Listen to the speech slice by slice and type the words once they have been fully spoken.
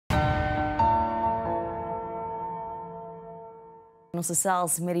ons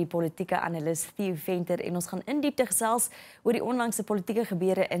gesels met die politieke analis Theo Venter en ons gaan in diepte gesels oor die onlangse politieke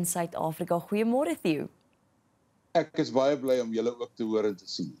gebeure in Suid-Afrika. Goeiemôre Theo. Ek is baie bly om julle ook te hoor en te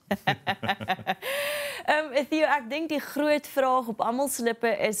sien. Theo, ek dink die groot vraag op almal se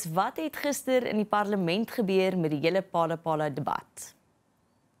lippe is wat het gister in die parlement gebeur met die hele Phala-Phala debat?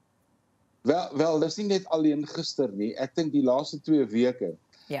 Wel, dis nie net alleen gister nie. Ek dink die laaste 2 weke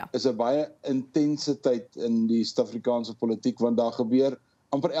is 'n baie intense tyd in die Suid-Afrikaanse politiek, want daar gebeur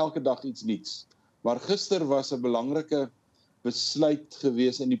amper elke dag iets nuuts. Maar gister was 'n belangrike besluit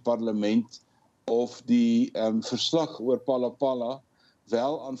gewees in die parlement of die verslag oor Phala-Phala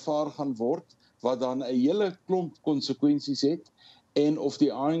wel aanvaar gaan word, wat dan 'n hele klomp konsekwensies het, en of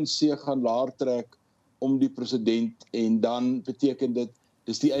die ANC gaan laer trek om die president, en dan beteken dit,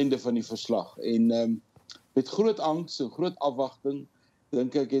 dis die einde van die verslag. En met groot angs en groot afwagting,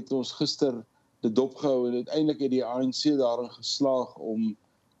 dink ek het ons gister dit dopgehou, en uiteindelik het die ANC daarin geslaag om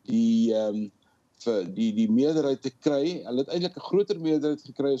die meerderheid te kry. Hulle het eintlik 'n groter meerderheid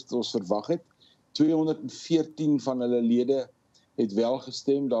gekry as wat ons verwag het. 214 van hulle lede het wel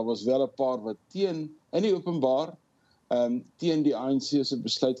gestem. Daar was wel 'n paar wat teen, in die openbaar, teen die ANC se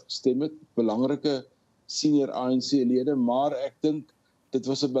besluit gestem het, belangrike senior ANC-lede, maar ek dink dit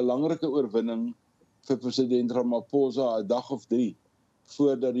was 'n belangrike oorwinning vir president Ramaphosa 'n dag of 3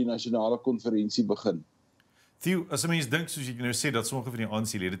 voordat die nasionale konferensie begin. Theo, as 'n mens dink, soos jy nou sê, dat sommige van die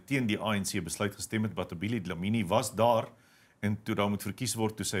ANC-lede teen die ANC besluit gestem het, Batabile Dlamini was daar, en toe daar moet verkies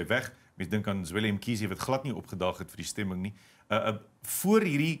word, toe sy weg. Mens dink aan Willem Kiesie wat glad nie opgedaag het vir die stemming nie. Voor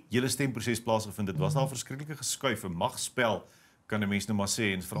hierdie hele stemproses plaasgevind het, was daar verskriklike geskuif, 'n magspel, kan 'n mens nou maar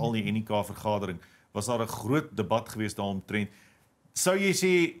sê, en veral die NK-vergadering, was daar 'n groot debat geweest daaromtrent. Sou jy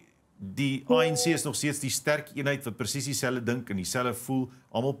sê, die ANC is nog steeds die sterk eenheid wat presies dieselfde dink en dieselfde voel,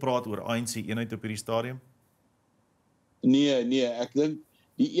 almal praat oor ANC-eenheid op hierdie stadium? Nee, ek dink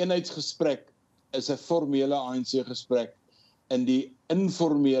die eenheidsgesprek is 'n formele ANC-gesprek. In die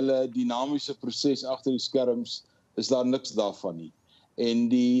informele, dinamiese proses agter die skerms is daar niks daarvan nie. En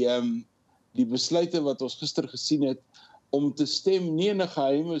die besluite wat ons gister gesien het om te stem, nie in 'n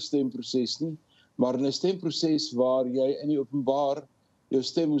geheime stemproses nie, maar in 'n stemproses waar jy in die openbaar jou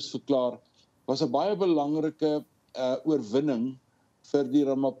stem moes verklaar, was 'n baie belangrike oorwinning vir die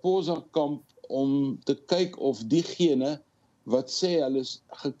Ramaphosa-kamp om te kyk of diegene wat sê hulle is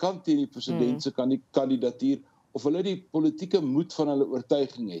gekant teen die president se kandidatuur, of hulle die politieke moed van hulle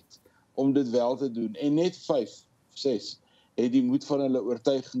oortuiging het om dit wel te doen. En net 5, 6 het die moed van hulle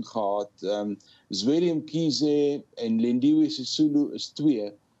oortuiging gehad. Willem Kiesie en Lindiwe Sisulu is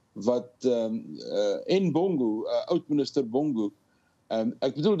 2, wat en Bongo, oud-minister Bongo.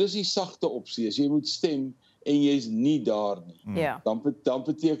 Ek bedoel, dis die sagte opsie, as jy moet stem en jy's nie daar nie. Dan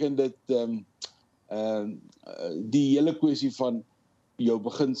beteken dit die hele kwessie van jou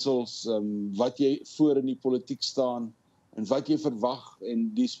beginsels, wat jy voor in die politiek staan, en wat jy verwag,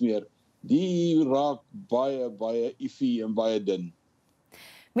 en dies meer, die raak baie iffy en baie dun.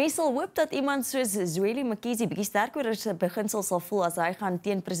 Mens sal hoop dat iemand soos Zweli Mkhize bietjie sterker oor sy beginsels sal voel as hy gaan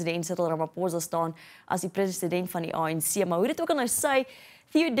teen president Cyril Ramaphosa staan as die president van die ANC. Maar hoe dit ook al nou sê,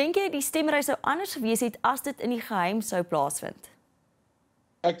 Theo, dink jy die stemmery sou anders gewees het as dit in die geheim sou plaasvind?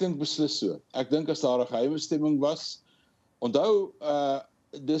 Ek dink beslis so. Ek dink as daar 'n geheime stemming was, onthou,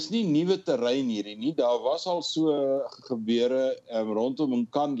 dis nie nuwe terrein hierdie nie. Daar was al so gebeure rondom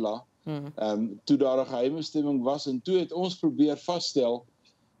Nkandla, toe daar 'n geheime stemming was, en toe het ons probeer vasstel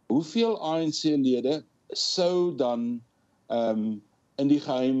hoeveel ANC-lede sou dan in die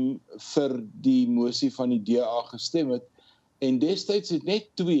geheim vir die mosie van die DA gestem het, en destyds het net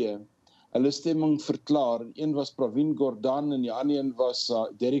 2 hulle stemming verklaar. Een was Pravin Gordhan en die ander een was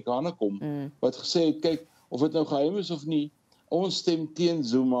Derek Hanekom, wat gesê het, kyk, of dit nou geheim is of nie, ons stem teen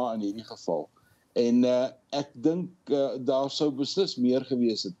Zuma in hierdie geval. En ek dink daar sou beslis meer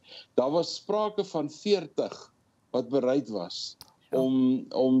gewees het. Daar was sprake van 40 wat bereid was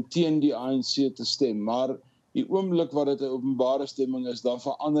om teen die ANC te stem, maar die oomblik wat dit 'n openbare stemming is, dan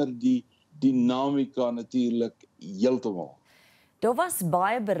verander die dinamika natuurlik heeltemal. Daar was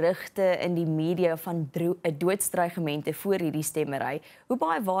baie berigte in die media van doodstrygemente voor hierdie stemmery. Hoe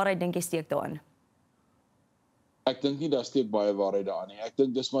baie waarheid dink jy steek daarin? Ek dink nie daar steek baie waarheid daarin nie. Ek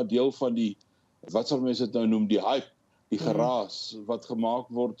dink dis maar deel van die, wat sal mense dit nou noem, die hype, die geraas wat gemaak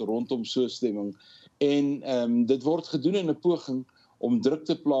word rondom so 'n stemming. En dit word gedoen in 'n poging om druk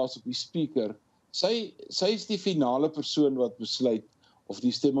te plaas op die speaker. Sy is die finale persoon wat besluit of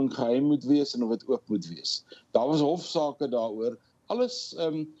die stemming geheim moet wees en of dit oop moet wees. Daar was hofsaake daaroor. Alles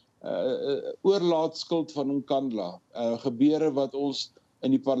oorlaatskuld van Nkandla, gebeure wat ons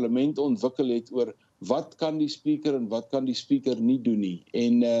in die parlement ontwikkel het oor wat kan die speaker en wat kan die speaker nie doen nie.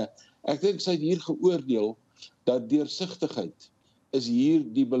 En ek dink sy het hier geoordeel dat deursigtigheid is hier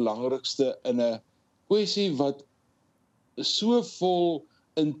die belangrikste in 'n kwessie wat so vol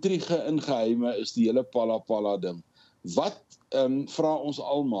intrige en geheime is, die hele Phala-Phala ding. Wat vra ons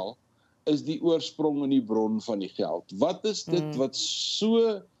almal is die oorsprong en die bron van die geld. Wat is dit wat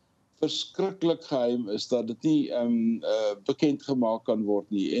so verskriklik geheim is dat dit nie bekend gemaak kan word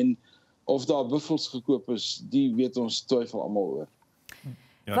nie, en of daar buffels gekoop is, die weet ons twyfel almal oor.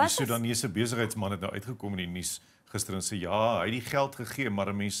 Ja, die Sudanese besigheidsman het nou uitgekom in die nuus gister en sê ja, hy het die geld gegee, maar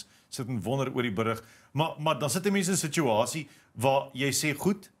 'n mens sit en wonder oor die berig. Maar dan sit 'n mens in 'n situasie waar jy sê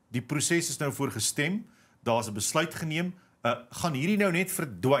goed, die proses is nou voorgestem, daar's 'n besluit geneem, gaan hierdie nou net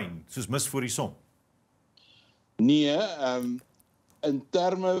verdwyn soos mis voor die son? Nee, in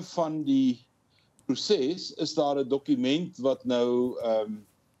terme van die proses is daar 'n dokument wat nou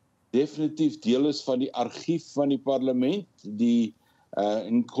definitief deel is van die argief van die parlement, die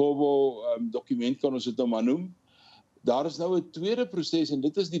Nkobo dokument kan ons dit nou maar noem. Daar is nou 'n tweede proses en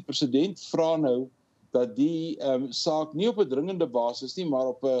dit is die president vra nou dat die saak nie op 'n dringende basis nie, maar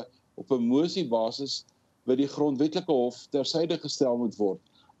op 'n mosiebasis by die grondwetlike hof tersyde gestel moet word.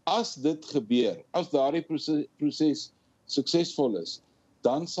 As dit gebeur, as daardie proses suksesvol is,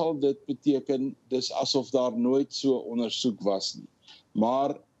 dan sal dit beteken dis asof daar nooit so ondersoek was nie.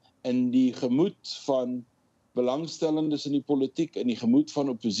 Maar in die gemoed van belangstellendes in die politiek, in die gemoed van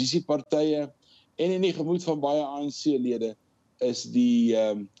oppositiepartye en in die gemoed van baie ANC-lede is die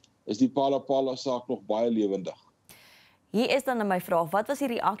Phala-Phala saak nog baie lewendig. Hier is dan my vraag, wat was die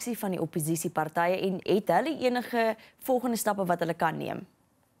reaksie van die oppositiepartye en het hulle enige volgende stappe wat hulle kan neem?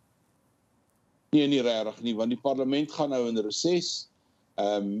 Nee, nie regtig nie, want die parlement gaan nou in reses.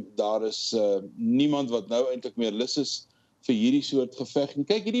 Daar is niemand wat nou eintlik meer lus is vir hierdie soort geveg nie.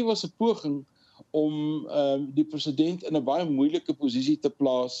 Kyk, hierdie was 'n poging om die president in 'n baie moeilike posisie te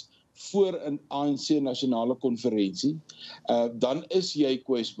plaas voor 'n ANC nasionale konferensie. Dan is jy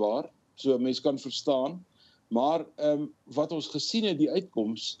kwesbaar, so 'n mens kan verstaan, maar wat ons gesien het, die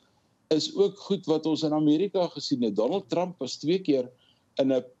uitkoms, is ook goed wat ons in Amerika gesien het. Donald Trump was 2 keer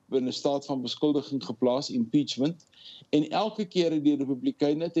in 'n staat van beskuldiging geplaas, impeachment, en elke keer het die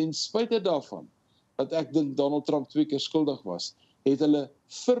Republikeine ten spyte daarvan, dat ek dink Donald Trump 2 keer skuldig was, het hulle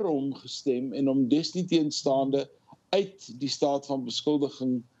vir hom gestem en hom desnieteenstaande uit die staat van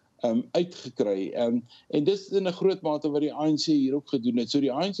beskuldiging uitgekry. En dis in 'n groot mate wat die ANC hier ook gedoen het. So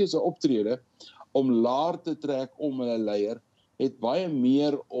die ANC se optrede om laer te trek om hulle leier, het baie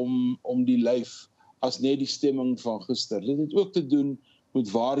meer om die lyf as net die stemming van gister. Dit het ook te doen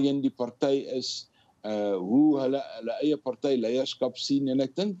met waarheen die party is, hoe hulle eie partyleierskap sien, en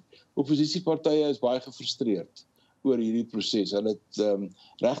ek dink oppositiepartye is baie gefrustreerd oor hierdie proses. Hulle het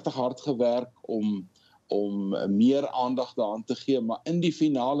regtig hard gewerk om meer aandag daaraan te gee, maar in die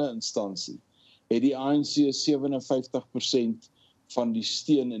finale instansie het die ANC 57% van die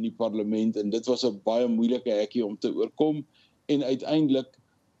steun in die parlement, en dit was 'n baie moeilike hekkie om te oorkom, en uiteindelik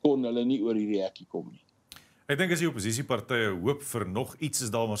kon hulle nie oor hierdie hekkie kom nie. Ek dink as die oppositiepartye hoop vir nog iets, is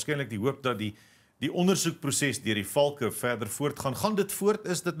daar waarskynlik die hoop dat die ondersoekproses deur die valke verder voortgaan. Gaan dit voort?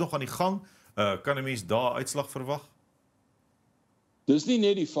 Is dit nog aan die gang? Kan 'n mens daar uitslag verwag? Dis nie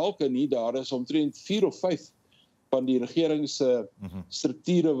net die valke nie, daar is omtrent 4 of 5 van die regering se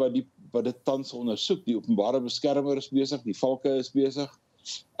strukture wat dit tans ondersoek. Die openbare beskermer is besig, die valke is besig,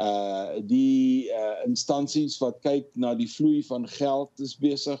 die instansies wat kyk na die vloei van geld is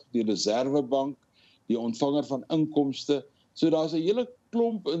besig, die reservebank, die ontvanger van inkomste. So daar's 'n hele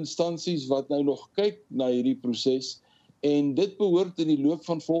klomp instansies wat nou nog kyk na hierdie proses, en dit behoort in die loop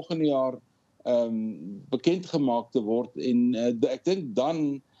van volgende jaar bekend gemaak te word, en ek dink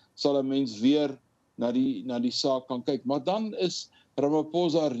dan sal 'n mens weer na die saak kan kyk, maar dan is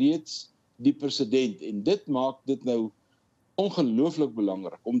Ramaphosa reeds die president, en dit maak dit nou ongelooflik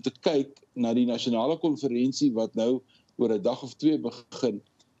belangrik om te kyk na die nasionale konferensie wat nou oor 'n dag of 2 begin.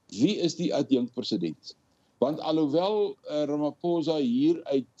 Wie is die adjunkpresident? Want alhoewel Ramaphosa hier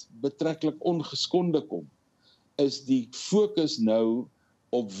uit betreklik ongeskonde kom, is die fokus nou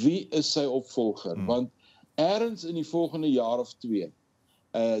op wie is sy opvolger. Want ergens in die volgende jaar of 2,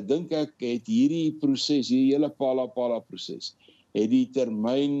 dink ek het hierdie proses, hierdie hele Phala-Phala proses, het die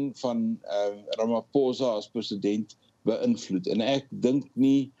termyn van Ramaphosa as president beïnvloed. En ek dink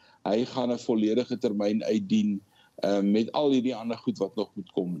nie hy gaan 'n volledige termyn uitdien met al hierdie ander goed wat nog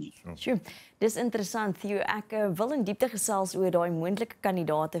moet kom nie. Sjoe, dis interessant, Theo. Ek wil in diepte gesels oor daai moontlike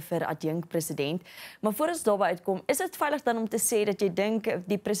kandidaate vir adjunkpresident, maar voor ons daarby uitkom, is dit veilig dan om te sê dat jy dink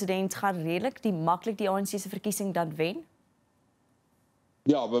die president gaan redelik maklik die ANC se verkiesing dan wen?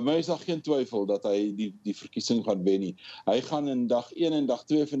 Ja, by my is daar geen twyfel dat hy die verkiesing gaan wen nie. Hy gaan in dag 1 en dag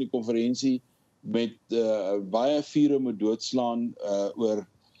 2 van die konferensie met baie vure moet doodslaan oor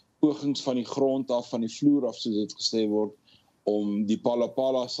pogings van die grond af, van die vloer af, soos dit gesê word, om die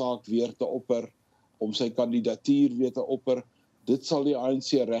Phala-Phala saak weer te opper, om sy kandidatuur weer te opper. Dit sal die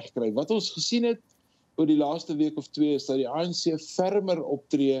ANC regkry. Wat ons gesien het oor die laaste week of 2 is dat die ANC fermer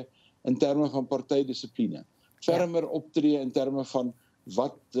optree in terme van partydissipline. Fermer optree in terme van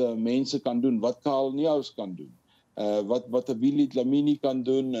wat mense kan doen, wat Karl Niehaus kan doen, wat Tabili Dlamini kan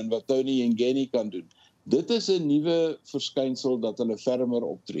doen en wat Tony Ngeni kan doen. Dit is 'n nuwe verskynsel dat hulle fermer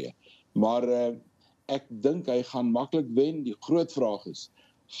optree. Maar ek dink hy gaan maklik wen. Die groot vraag is,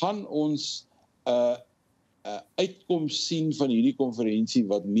 gaan ons 'n uitkoms sien van hierdie konferensie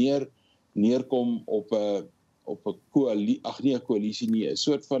wat meer neerkom op 'n koalisie nie, 'n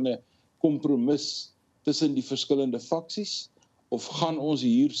soort van 'n kompromis tussen die verskillende faksies, of gaan ons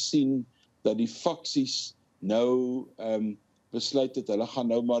hier sien dat die faksies nou besluit het, hulle gaan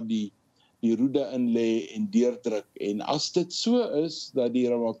nou maar die roede in lê en deurdruk. En as dit so is, dat die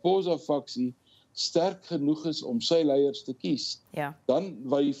Ramaphosa-faksie sterk genoeg is om sy leiers te kies, dan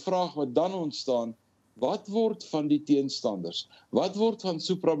wat die vraag wat dan ontstaan, wat word van die teenstanders? Wat word van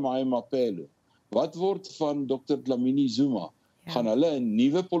Supramai Mapelo? Wat word van Dr. Dlamini Zuma? Gaan hulle 'n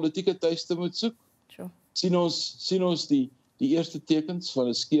nuwe politieke tuiste moet soek? Sien ons die eerste tekens van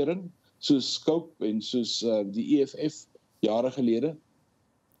 'n skering, soos Scope en soos die EFF jare gelede?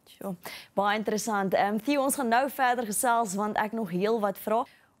 Baie interessant. Theo, ons gaan nou verder gesels, want ek nog heel wat vra.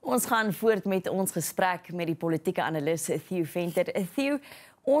 Ons gaan voort met ons gesprek met die politieke analis Theo Venter. Theo,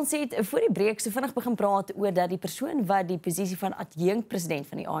 ons het voor die breek so vinnig begin praat oor dat die persoon wat die posisie van adjunkpresident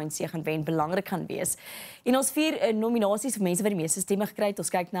van die ANC gaan wen, belangrik gaan wees. En ons 4 nominasies vir mense wat die meeste stemme gekry het. Ons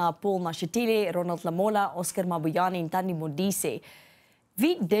kyk na Paul Mashatile, Ronald Lamola, Oscar Mabuyane en Thandi Modise.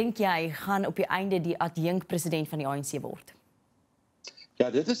 Wie dink jy gaan op die einde die adjunkpresident van die ANC word? Ja,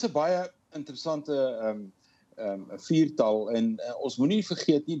 dit is 'n baie interessante viertal en ons moenie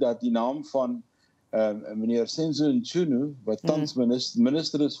vergeet nie dat die naam van meneer Senzo Nchunu, wat tans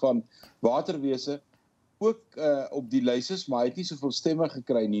minister is van waterwese, ook op die lys is, maar hy het nie soveel stemme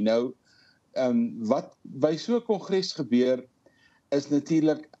gekry nie. Nou, wat by so 'n kongres gebeur, is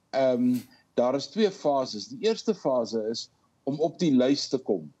natuurlik, daar is 2 fases. Die eerste fase is om op die lys te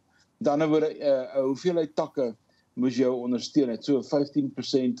kom. Met ander woorde, hoeveelheid takke moes jou ondersteun het, so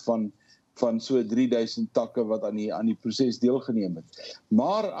 15% van so 3000 takke wat aan die proses deelgeneem het.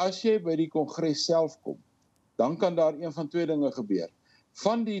 Maar as jy by die kongres self kom, dan kan daar een van 2 dinge gebeur.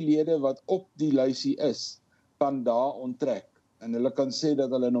 Van die lede wat op die lysie is, kan daar onttrek. En hulle kan sê dat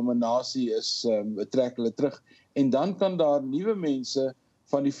hulle nominasie is, trek hulle terug. En dan kan daar nuwe mense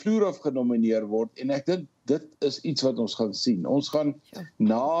van die vloer af genomineer word. En ek dink dit is iets wat ons gaan sien. Ons gaan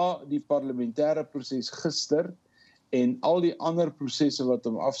na die parlementêre proses gister en al die ander prosesse wat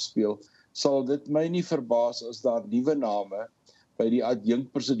hom afspeel, sal dit my nie verbaas as daar nuwe name by die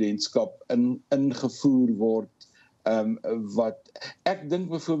adjunkpresidentskap ingevoer word, wat ek dink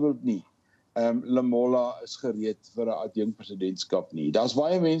byvoorbeeld nie, Lamola is gereed vir 'n adjunkpresidentskap nie. Daar's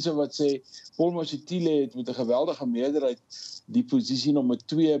baie mense wat sê, Paul Mashatile het met 'n geweldige meerderheid die posisie nommer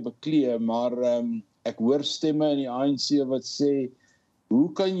 2 beklee, maar ek hoor stemme in die ANC wat sê,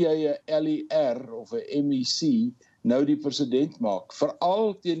 hoe kan jy 'n LER of 'n MEC nou die president maak,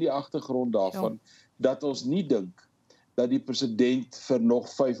 veral teen die agtergrond daarvan, dat ons nie dink dat die president vir nog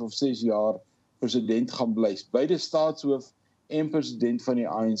 5 of 6 jaar president gaan bly, beide staatshoof en president van die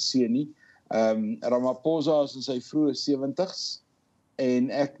ANC nie. Ramaphosa is in sy vroeë 70s, en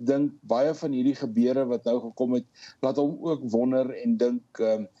ek dink baie van hierdie gebeure wat nou gekom het, laat hom ook wonder en dink,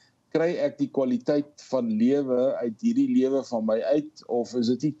 kry ek die kwaliteit van lewe uit hierdie lewe van my uit, of is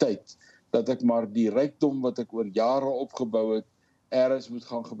dit nie tyd dat ek maar die rykdom wat ek oor jare opgebou het, eers moet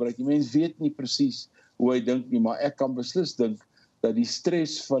gaan gebruik. Die mens weet nie presies hoe hy dink nie, maar ek kan beslis dink dat die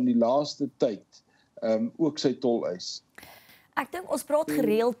stres van die laaste tyd ook sy tol eis. Ek dink ons praat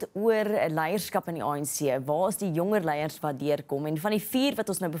gereeld oor leierskap in die ANC. Waar is die jonger leiers wat deurkom? En van die 4 wat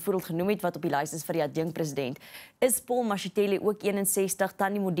ons nou byvoorbeeld genoem het wat op die lys is vir die adjunkpresident, is Paul Mashatile ook 61,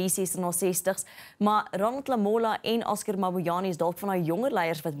 Thandi Modise is in haar 60s, maar Ronald Lamola en Oscar Mabuyane is dalk van daai jonger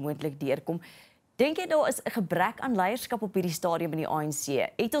leiers wat moontlik deurkom. Dink jy daar is 'n gebrek aan leierskap op hierdie stadium in die ANC?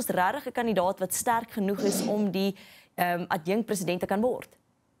 Het ons regtig 'n kandidaat wat sterk genoeg is om die adjunkpresident te kan word?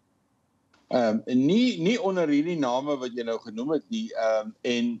 Nie onder hierdie name wat jy nou genoem het nie,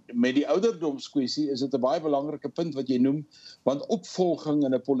 en met die ouderdomskwessie is dit 'n baie belangrike punt wat jy noem, want opvolging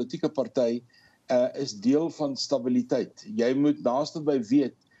in 'n politieke party is deel van stabiliteit. Jy moet naaste by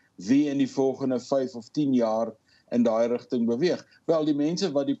weet wie in die volgende 5 of 10 jaar in daai rigting beweeg. Wel, die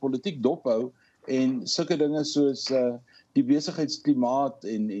mense wat die politiek dophou en sulke dinge soos die besigheidsklimaat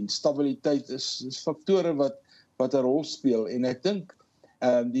en stabiliteit is faktore wat 'n rol speel. En ek dink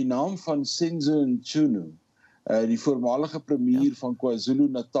die naam van Senzo Ntunu, die voormalige premier van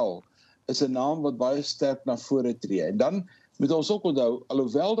KwaZulu-Natal, is 'n naam wat baie sterk na vore tree. En dan moet ons ook onthou,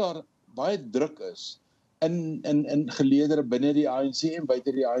 alhoewel daar baie druk is in geleedere binne die ANC en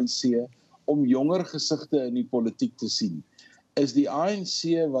buite die ANC om jonger gesigte in die politiek te sien, is die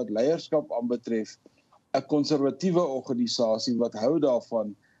ANC wat leierskap aanbetref 'n konservatiewe organisasie wat hou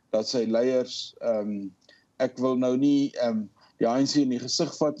daarvan dat sy leiers, ek wil nou nie die ANC in die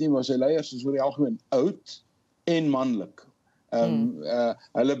gesig vat nie, maar sy leiers is oor die algemeen oud en manlik.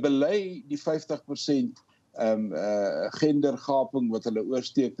 Hulle bely die 50% gendergaping wat hulle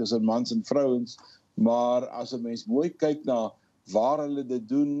oorsteek tussen mans en vrouens, maar as 'n mens mooi kyk na waar hulle dit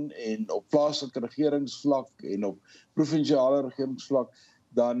doen en op plaaslike regeringsvlak en op provinsiale regeringsvlak,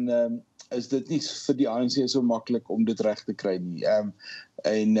 dan is dit nie vir die ANC so maklik om dit reg te kry nie.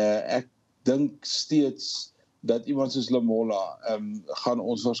 Ek dink steeds dat iemand soos Lamola gaan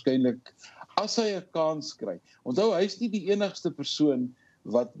ons waarskynlik, as hy 'n kans kry. Onthou, hy is nie die enigste persoon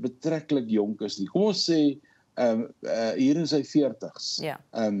wat betreklik jonk is nie. Kom ons sê hier in sy 40's. Ja.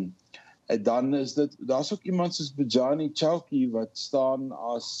 Dan is dit, daar's ook iemand soos Bejani Chowki wat staan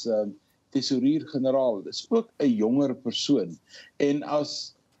as tesourier-generaal. Dis ook 'n jonger persoon. En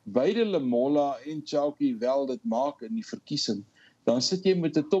as beide Lamola en Chowki wel dit maak in die verkiesing, dan sit jy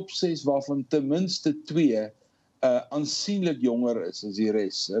met 'n top 6 waarvan ten minste 2 aansienlik jonger is as die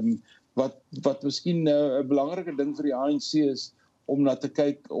res. Wat miskien 'n belangrike ding vir die ANC is om na te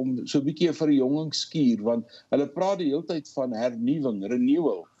kyk, om so 'n bietjie 'n verjongingsskuur, want hulle praat die hele tyd van hernuwing,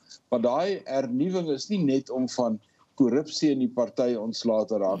 renewal. Maar daai hernuwing is nie net om van korrupsie in die party ontslae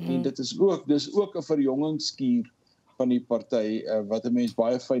te raak nie. Dis ook 'n verjongingsskuur van die party wat 'n mens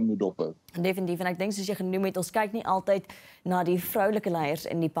baie fyn moet dophou. Definitief, en ek dink soos jy genoem het, ons kyk nie altyd na die vroulike leiers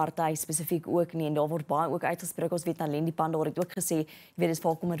in die party spesifiek ook nie, en daar word baie ook uitgespreek. Ons weet Naledi die Pandor het ook gesê, jy weet, dit is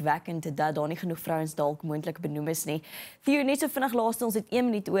volkommerwekkend dat daar nie genoeg vrouens dalk moontlik benoem is nie. Theo, net so vinnig laaste, ons het 1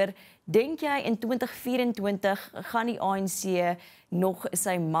 minuut oor. Dink jy in 2024 gaan die ANC nog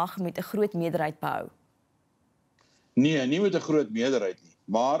sy mag met 'n groot meerderheid behou? Nee, nie met 'n groot meerderheid nie,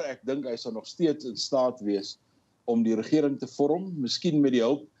 maar ek dink hy sal nog steeds in staat wees om die regering te vorm, miskien met die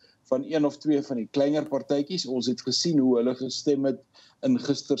hulp van 1 of 2 van die kleiner partytjies. Ons het gesien hoe hulle gestem het in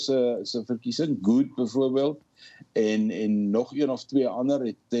gister se verkiesing, Good byvoorbeeld, en nog 1 of 2 ander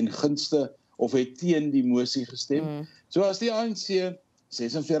het ten gunste of het teen die mosie gestem. So as die ANC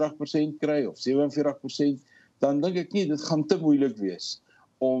 46% kry of 47%, dan dink ek nie dit gaan te moeilik wees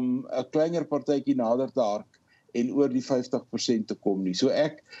om 'n kleiner partytjie nader te hark en oor die 50% te kom nie. So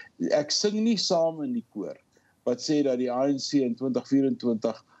ek sing nie saam in die koor wat sê dat die ANC in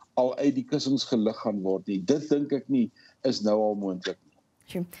 2024 al uit die kussings gelig gaan word nie. Dit dink ek nie is nou al moontlik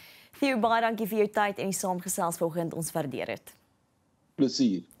nie. Theo, baie dankie vir jou tyd en die saamgesels vanoggend, ons waardeer dit.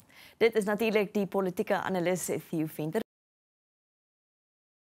 Plesier. Dit is natuurlik die politieke analis Theo Venter.